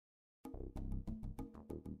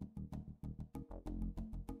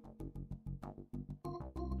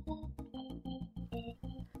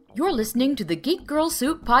You're listening to the Geek Girl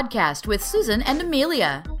Soup podcast with Susan and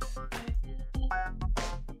Amelia.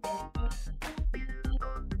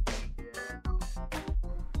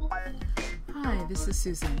 Hi, this is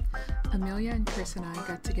Susan. Amelia and Chris and I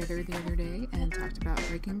got together the other day and talked about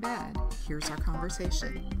Breaking Bad. Here's our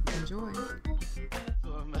conversation. Enjoy.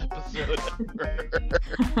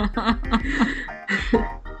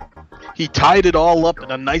 He tied it all up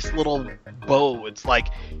in a nice little bow. It's like,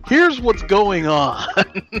 here's what's going on.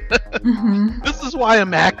 This is why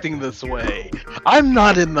I'm acting this way. I'm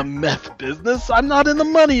not in the meth business. I'm not in the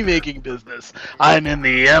money-making business. I'm in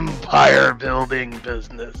the empire-building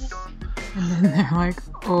business. And then they're like,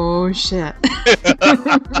 oh shit.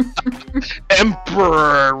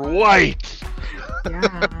 Emperor White.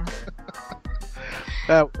 Yeah.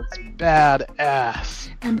 That was badass.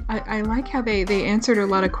 And I like how they answered a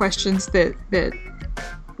lot of questions that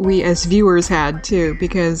we as viewers had too,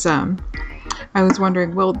 because I was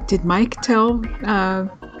wondering, well, did Mike tell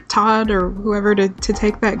Todd or whoever to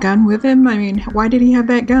take that gun with him? I mean, why did he have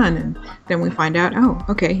that gun? And then we find out, oh,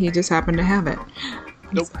 okay, he just happened to have it.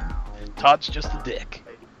 Nope. So. Todd's just a dick.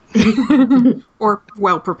 Or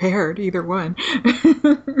well prepared, either one.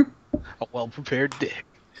 A well-prepared dick.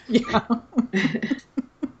 Yeah.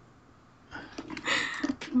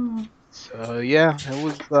 So yeah, it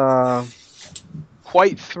was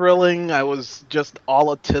quite thrilling. I was just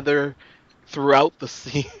all a tither throughout the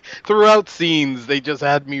throughout scenes. They just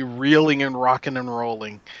had me reeling and rocking and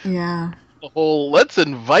rolling. Yeah. The whole let's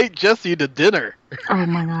invite Jesse to dinner. Oh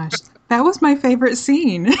my gosh, that was my favorite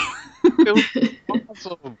scene. It was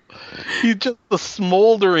awesome. He just the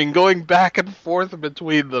smoldering going back and forth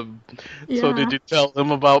between them. Yeah. So did you tell him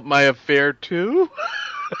about my affair too?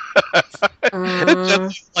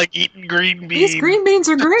 Just like eating green beans. These green beans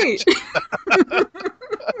are great.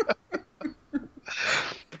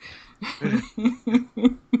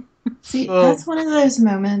 See, that's one of those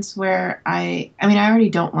moments where I already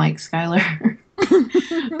don't like Skylar.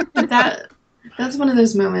 But that's one of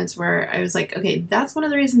those moments where I was like, okay, that's one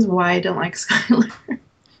of the reasons why I don't like Skylar.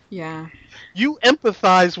 Yeah. You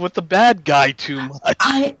empathize with the bad guy too much.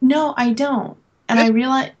 I don't. And I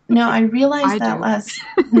realized that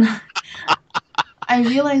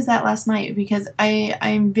last night because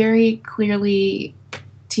I'm very clearly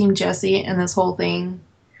Team Jesse in this whole thing.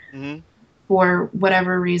 Mm-hmm. For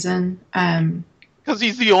whatever reason. Because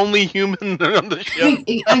he's the only human on the show.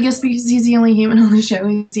 I guess because he's the only human on the show.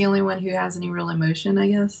 He's the only one who has any real emotion, I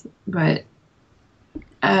guess. But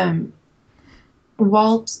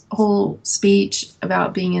Walt's whole speech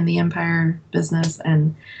about being in the Empire business,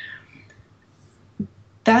 and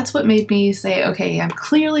that's what made me say, okay, I'm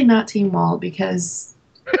clearly not Team Walt because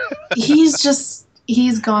he's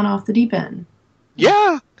gone off the deep end.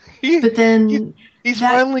 Yeah. But then... He's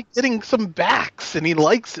finally getting some backs, and he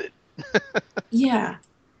likes it. Yeah,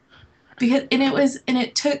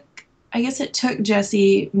 it took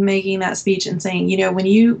Jesse making that speech and saying, you know,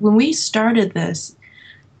 when we started this,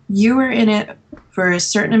 you were in it for a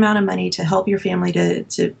certain amount of money to help your family to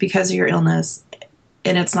because of your illness,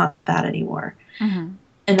 and it's not that anymore. Mm-hmm.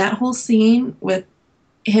 And that whole scene with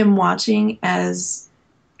him watching as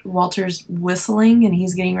Walter's whistling and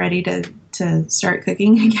he's getting ready to start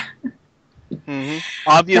cooking again. Mm-hmm.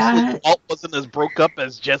 Obviously, Walt wasn't as broke up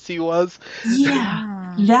as Jesse was.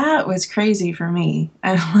 Yeah, that was crazy for me.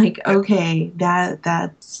 I'm like, okay,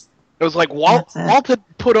 that's. It was like Walt had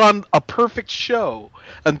put on a perfect show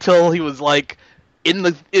until he was like in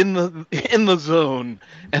the zone,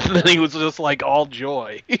 and then he was just like all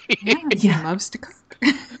joy. Yeah, he loves to cook.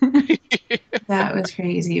 That was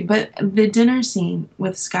crazy. But the dinner scene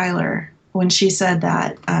with Skylar when she said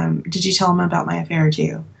that, did you tell him about my affair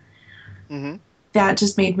too? Mm-hmm. That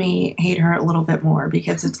just made me hate her a little bit more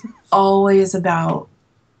because it's always about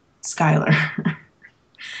Skylar.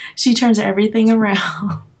 She turns everything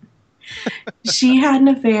around. She had an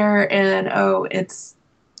affair, and it's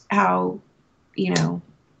how, you know,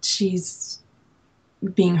 she's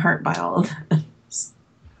being hurt by all of this.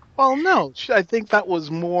 Well, no, I think that was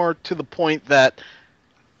more to the point that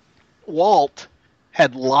Walt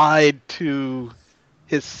had lied to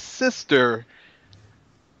his sister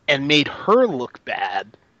and made her look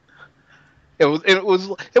bad. It was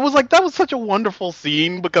like that was such a wonderful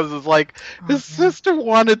scene because it's like his sister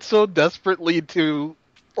wanted so desperately to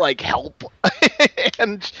like help,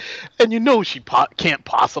 and you know she can't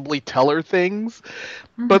possibly tell her things,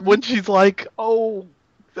 but when she's like, oh,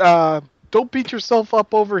 don't beat yourself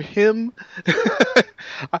up over him.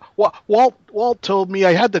 Walt told me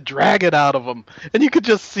I had to drag it out of him, and you could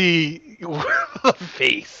just see the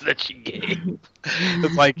face that she gave.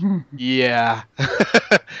 It's like, yeah.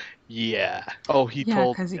 Yeah. Oh, he Yeah,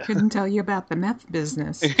 told. because he couldn't tell you about the meth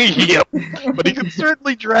business. Yep. But he could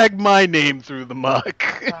certainly drag my name through the muck.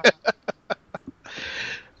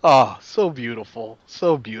 Oh, so beautiful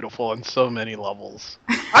on so many levels.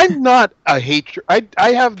 I'm not a hatred.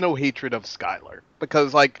 I have no hatred of Skylar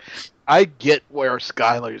because, like, I get where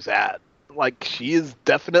Skylar's at. Like, she is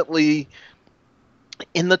definitely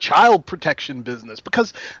in the child protection business.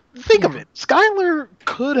 Because think of it, Skylar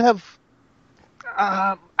could have.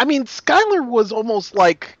 Skylar was almost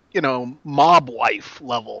like, mob wife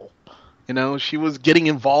level. She was getting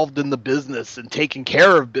involved in the business and taking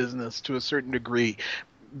care of business to a certain degree,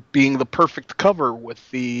 being the perfect cover with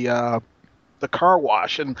the car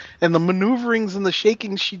wash and the maneuverings and the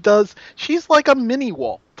shaking she does. She's like a mini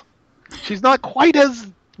Walt. She's not quite as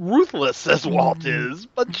ruthless as Walt is,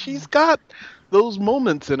 but she's got those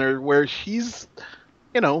moments in her where she's,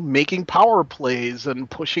 making power plays and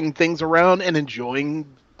pushing things around and enjoying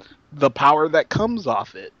the power that comes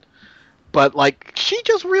off it. But, like, she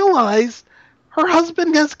just realized her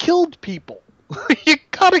husband has killed people. You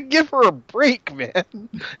gotta give her a break, man.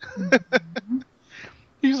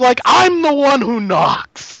 He's like, I'm the one who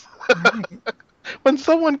knocks. When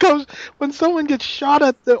someone gets shot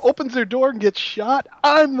opens their door and gets shot,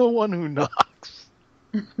 I'm the one who knocks.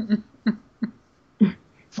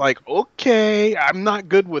 It's like, okay, I'm not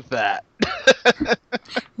good with that.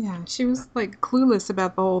 Yeah, she was like clueless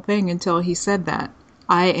about the whole thing until he said that.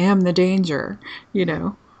 I am the danger,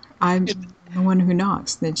 I'm the one who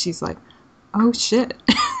knocks. Then she's like, oh shit,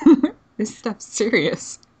 this stuff's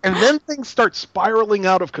serious. And then things start spiraling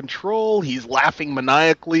out of control. He's laughing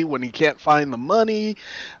maniacally when he can't find the money.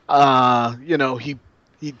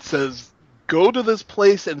 He says, go to this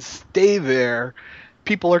place and stay there.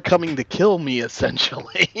 People are coming to kill me,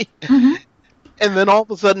 essentially. Mm-hmm. And then all of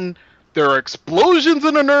a sudden, there are explosions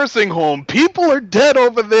in a nursing home. People are dead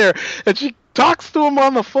over there. And she talks to him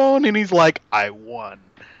on the phone, and he's like, I won.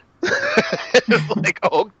 It's like,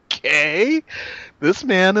 okay, this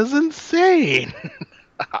man is insane.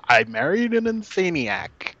 I married an insaniac.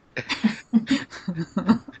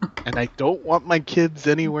 And I don't want my kids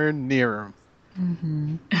anywhere near him.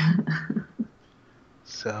 Mm-hmm.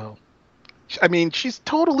 So, she's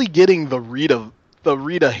totally getting the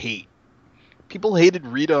Rita hate. People hated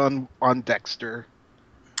Rita on Dexter.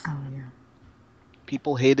 Oh yeah.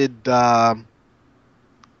 People hated and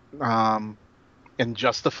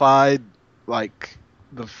Justified, like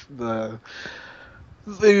the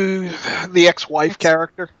ex-wife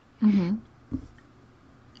character. Mm-hmm.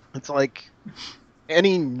 It's like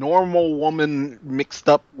any normal woman mixed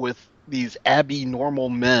up with these abby-normal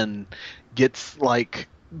men gets like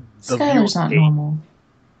the Skylar's not normal.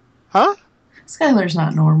 Huh? Skylar's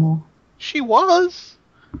not normal. She was.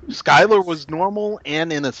 Skylar was normal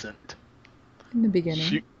and innocent. In the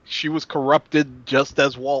beginning. She was corrupted just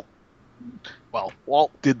as Walt. Well,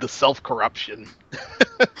 Walt did the self-corruption.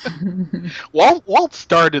 Walt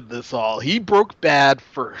started this all. He broke bad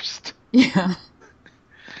first. Yeah.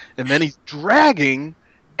 And then he's dragging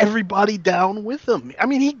everybody down with him.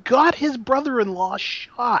 He got his brother-in-law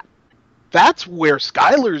shot. That's where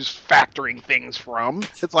Skylar's factoring things from.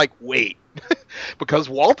 It's like, wait. Because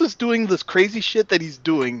Walt is doing this crazy shit that he's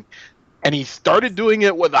doing, and he started doing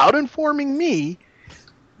it without informing me,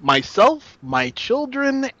 myself, my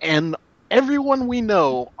children, and everyone we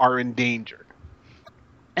know are in danger.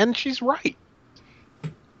 And she's right.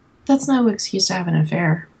 That's no excuse to have an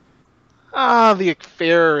affair. The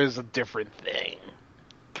affair is a different thing.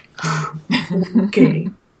 Okay.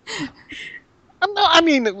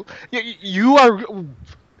 You are...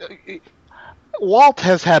 Walt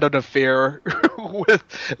has had an affair with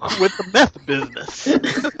the meth business.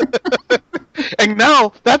 And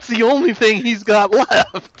now that's the only thing he's got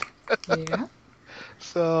left. Yeah.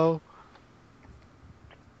 So,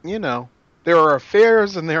 there are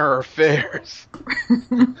affairs and there are affairs.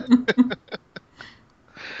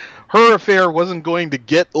 Her affair wasn't going to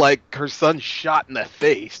get, like, her son shot in the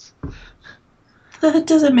face. That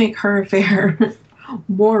doesn't make her affair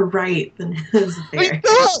more right than his affair. It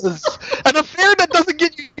does! An affair that doesn't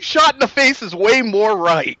get you shot in the face is way more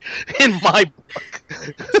right, in my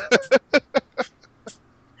book.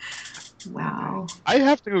 Wow.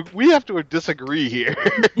 We have to disagree here.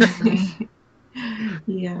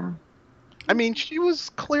 Yeah. She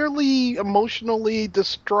was clearly emotionally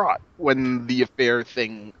distraught when the affair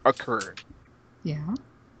thing occurred. Yeah.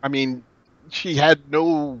 She had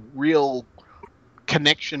no real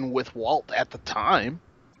connection with Walt at the time.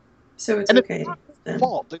 So it's and okay. It's not his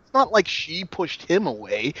fault. It's not like she pushed him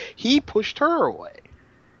away. He pushed her away.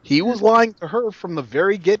 He was lying to her from the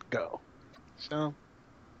very get-go. So,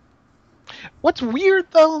 what's weird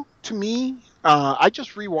though to me, I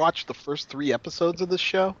just rewatched the first 3 episodes of this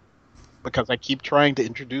show because I keep trying to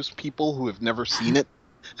introduce people who have never seen it.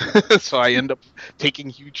 So I end up taking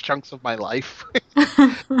huge chunks of my life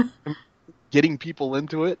getting people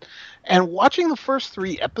into it. And watching the first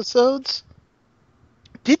 3 episodes,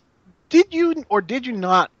 did you or did you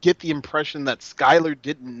not get the impression that Skylar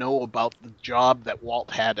didn't know about the job that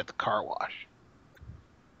Walt had at the car wash?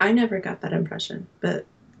 I never got that impression, but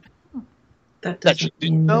that doesn't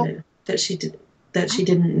mean that she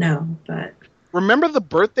didn't know. But remember the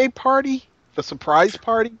birthday party, the surprise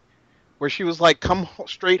party, where she was like, "Come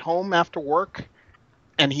straight home after work,"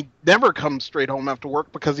 and he never comes straight home after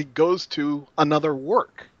work because he goes to another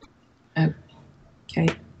work. Okay.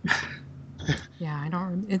 Yeah, I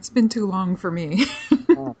don't. It's been too long for me.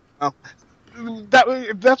 Well,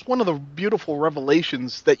 that's one of the beautiful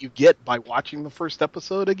revelations that you get by watching the first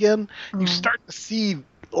episode again. You start to see,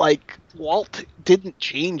 like, Walt didn't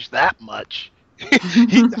change that much.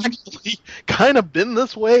 He's actually kind of been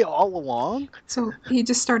this way all along. So he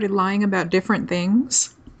just started lying about different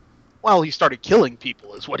things? Well, he started killing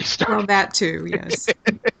people is what he started. Well, that too, yes.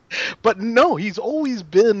 But no, he's always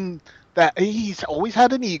been that. He's always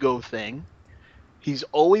had an ego thing. He's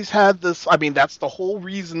always had this. I mean, that's the whole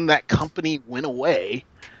reason that company went away.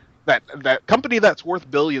 That company that's worth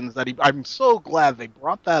billions. I'm so glad they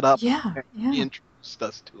brought that up. Yeah. He introduced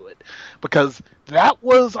us to it, because that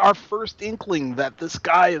was our first inkling that this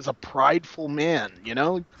guy is a prideful man. You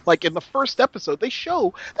know, like in the first episode, they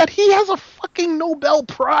show that he has a fucking Nobel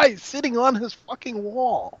Prize sitting on his fucking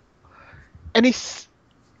wall, and he's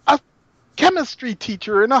a chemistry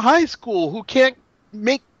teacher in a high school who can't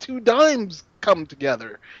make 2 dimes come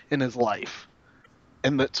together in his life.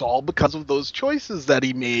 And that's all because of those choices that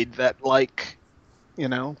he made that, like, you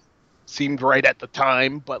know, seemed right at the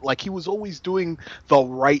time, but like he was always doing the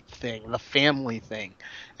right thing, the family thing.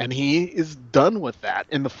 And he is done with that.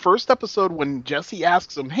 In the first episode, when Jesse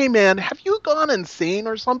asks him, "Hey man, have you gone insane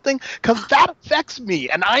or something? Because that affects me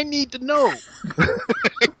and I need to know."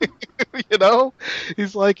 You know?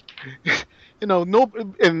 He's like, you know, no,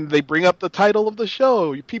 and they bring up the title of the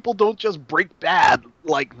show. People don't just break bad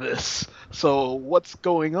like this. So what's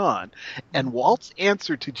going on? And Walt's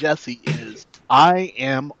answer to Jesse is, "I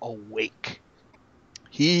am awake."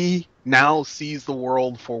 He now sees the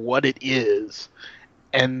world for what it is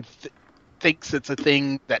and thinks it's a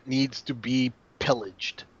thing that needs to be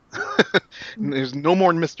pillaged. There's no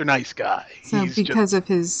more Mr. Nice Guy. So because of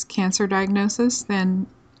his cancer diagnosis, then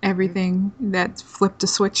everything that flipped a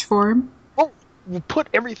switch for him? Well, we'll put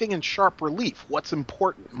everything in sharp relief. What's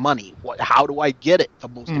important? Money. How do I get it the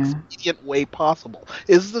most expedient way possible?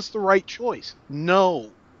 Is this the right choice? No.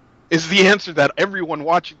 Is the answer that everyone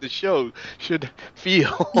watching the show should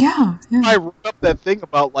feel. Yeah. I wrote up that thing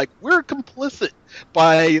about, like, we're complicit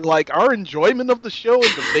by, like, our enjoyment of the show and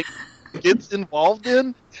the things gets involved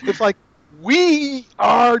in. It's like, we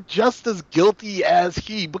are just as guilty as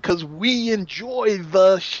he, because we enjoy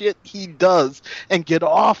the shit he does and get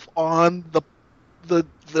off on the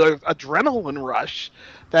adrenaline rush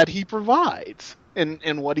that he provides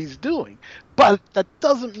in what he's doing. But that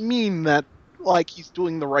doesn't mean that, like, he's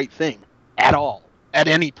doing the right thing at all, at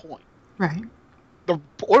any point. Right. The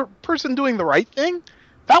person doing the right thing,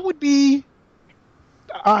 that would be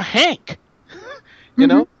Hank, you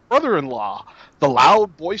know, brother-in-law, the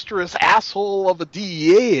loud, boisterous asshole of a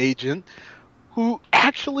DEA agent who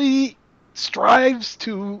actually strives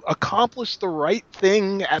to accomplish the right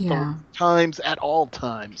thing at the right times, at all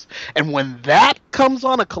times. And when that comes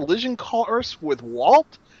on a collision course with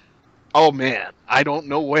Walt, oh man, I don't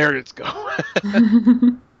know where it's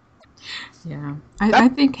going. Yeah. I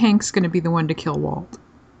think Hank's going to be the one to kill Walt.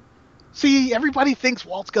 See, everybody thinks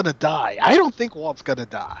Walt's going to die. I don't think Walt's going to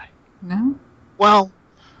die. No? Well,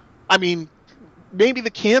 I mean, maybe the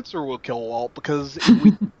cancer will kill Walt, because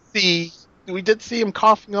we did see him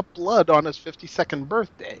coughing up blood on his 52nd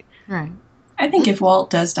birthday. Right. I think if Walt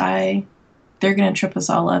does die, they're going to trip us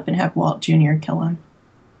all up and have Walt Jr. kill him.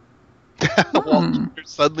 Walt Jr.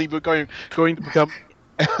 suddenly going to become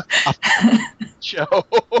a show.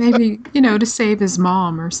 Maybe, you know, to save his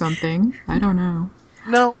mom or something. I don't know.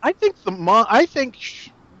 No, I think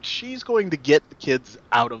she's going to get the kids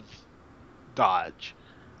out of Dodge.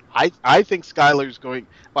 I think Skylar's going.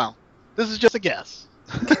 Well, this is just a guess.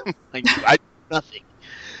 Nothing.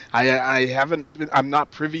 I haven't. I'm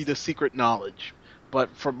not privy to secret knowledge,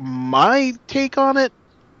 but from my take on it,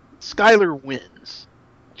 Skylar wins.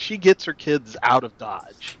 She gets her kids out of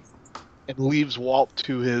Dodge and leaves Walt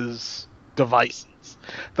to his devices.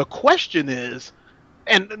 The question is,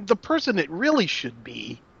 And the person it really should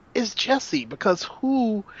be is Jesse, because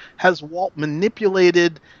who has Walt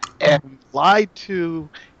manipulated and lied to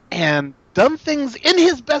and done things in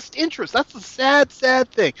his best interest? That's the sad,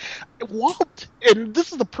 sad thing. Walt, and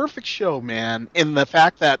this is the perfect show, man, in the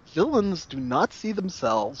fact that villains do not see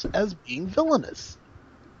themselves as being villainous.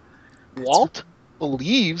 Walt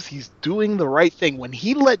believes he's doing the right thing. When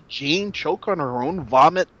he let Jane choke on her own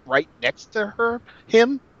vomit right next to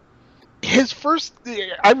him, his first,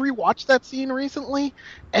 I rewatched that scene recently,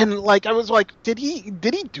 and like I was like, did he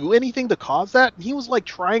do anything to cause that? And he was like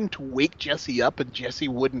trying to wake Jesse up, and Jesse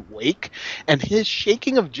wouldn't wake, and his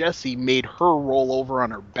shaking of Jesse made her roll over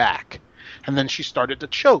on her back, and then she started to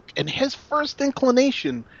choke, and his first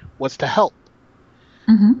inclination was to help.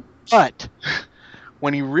 Mm-hmm. But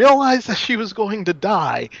when he realized that she was going to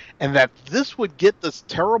die, and that this would get this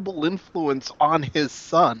terrible influence on his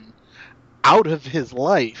son out of his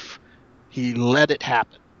life, he let it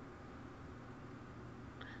happen.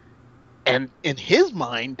 And in his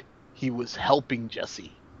mind, he was helping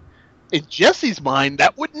Jesse. In Jesse's mind,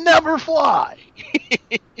 that would never fly.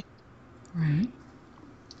 Right.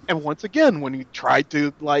 And once again, when he tried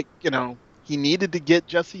to, he needed to get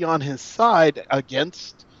Jesse on his side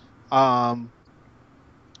against, wow,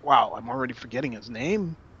 I'm already forgetting his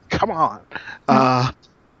name. Come on.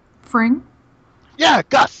 Fring? Yeah,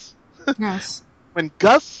 Gus. Yes. When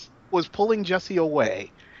Gus was pulling Jesse away,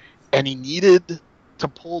 and he needed to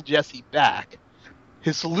pull Jesse back,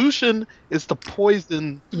 his solution is to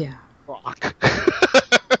poison Rock.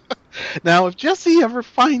 Now, if Jesse ever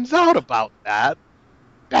finds out about that,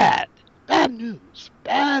 bad news.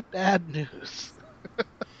 Bad news.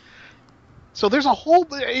 So there's a whole,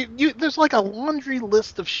 there's like a laundry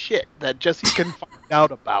list of shit that Jesse can find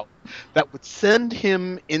out about that would send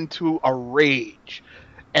him into a rage.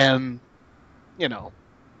 And,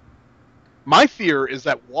 my fear is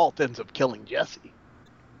that Walt ends up killing Jesse.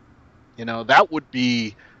 That would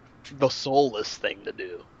be the soulless thing to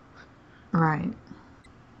do. Right.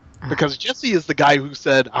 Because Jesse is the guy who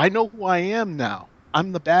said, I know who I am now.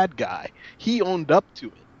 I'm the bad guy. He owned up to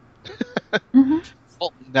it. Mm-hmm.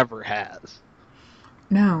 Walt never has.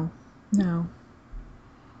 No.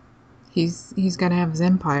 He's got to have his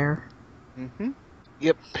empire. Mm-hmm.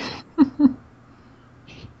 Yep.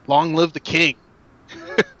 Long live the king.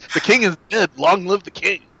 The king is dead. Long live the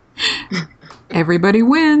king. Everybody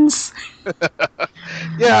wins.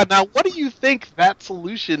 Yeah, now what do you think that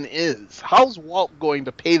solution is? How's Walt going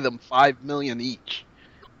to pay them $5 million each?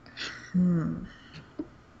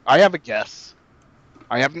 I have a guess.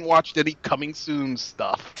 I haven't watched any coming soon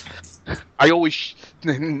stuff. I always,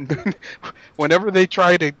 whenever they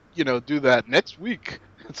try to, do that next week,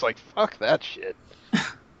 it's like, fuck that shit.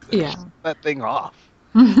 Yeah. Shut that thing off.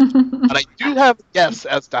 But I do have a guess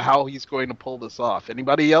as to how he's going to pull this off.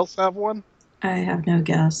 Anybody else have one? I have no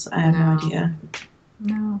guess. I have no idea.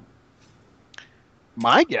 No.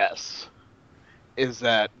 My guess is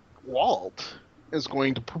that Walt is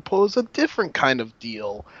going to propose a different kind of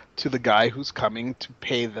deal to the guy who's coming to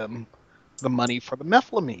pay them the money for the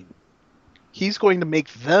methylamine. He's going to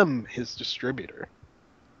make them his distributor.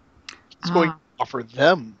 He's going to offer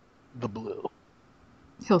them the blue.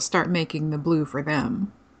 He'll start making the blue for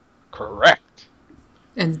them. Correct.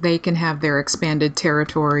 And they can have their expanded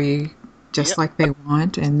territory just like they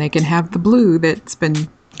want, and they can have the blue that's been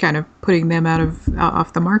kind of putting them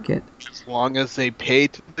off the market. As long as they pay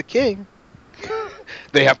to the king.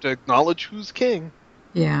 They have to acknowledge who's king.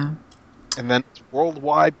 Yeah. And then it's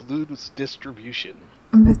worldwide blue distribution.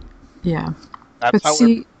 But, yeah. That's how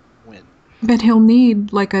we win. But he'll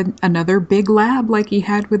need like another big lab like he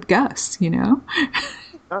had with Gus,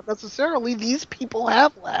 Not necessarily. These people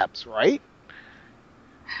have labs, right?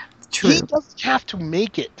 True. He doesn't have to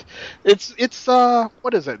make it. It's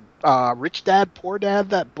what is it? Rich Dad, Poor Dad,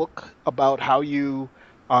 that book about how you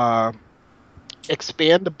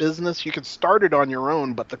expand a business. You can start it on your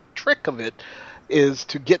own, but the trick of it is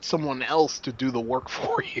to get someone else to do the work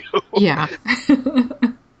for you. Yeah.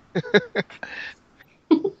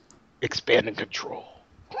 Expand and control.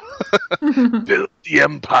 Build the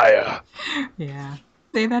empire. Yeah.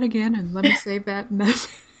 Say that again, and let me say that.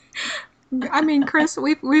 I mean, Chris,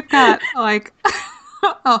 we've got like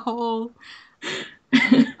a whole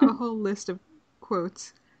list of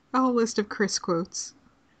quotes, a whole list of Chris quotes.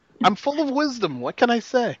 I'm full of wisdom. What can I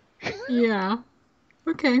say? Yeah.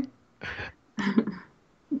 Okay.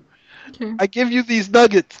 Okay. I give you these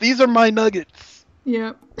nuggets. These are my nuggets.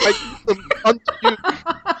 Yep. I give them unto you.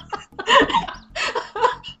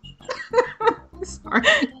 Sorry.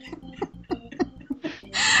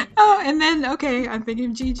 Oh, and then, okay, I'm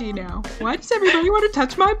thinking of Gigi now. Why does everybody want to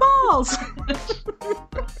touch my balls?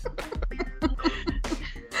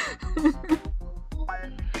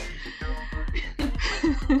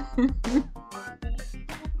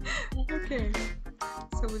 Okay.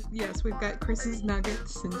 So, we've got Chris's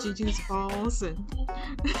nuggets and Gigi's balls and...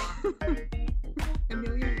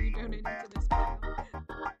 Amelia, are you donating to this video?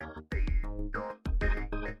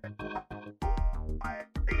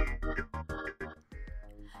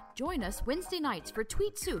 Join us Wednesday nights for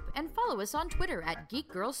Tweet Soup and follow us on Twitter at Geek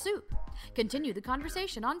Girl Soup. Continue the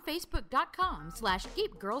conversation on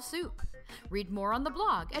Facebook.com/GeekGirlSoup. Read more on the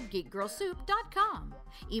blog at GeekGirlSoup.com.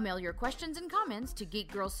 Email your questions and comments to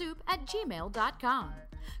GeekGirlSoup@gmail.com.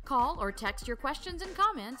 Call or text your questions and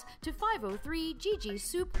comments to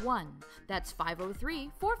 503-GG-SOUP1. That's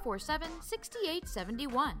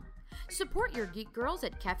 503-447-6871. Support your Geek Girls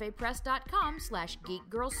at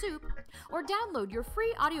cafepress.com/geekgirlsoup or download your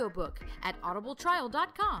free audiobook at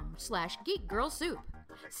audibletrial.com/geekgirlsoup.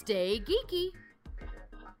 Stay geeky!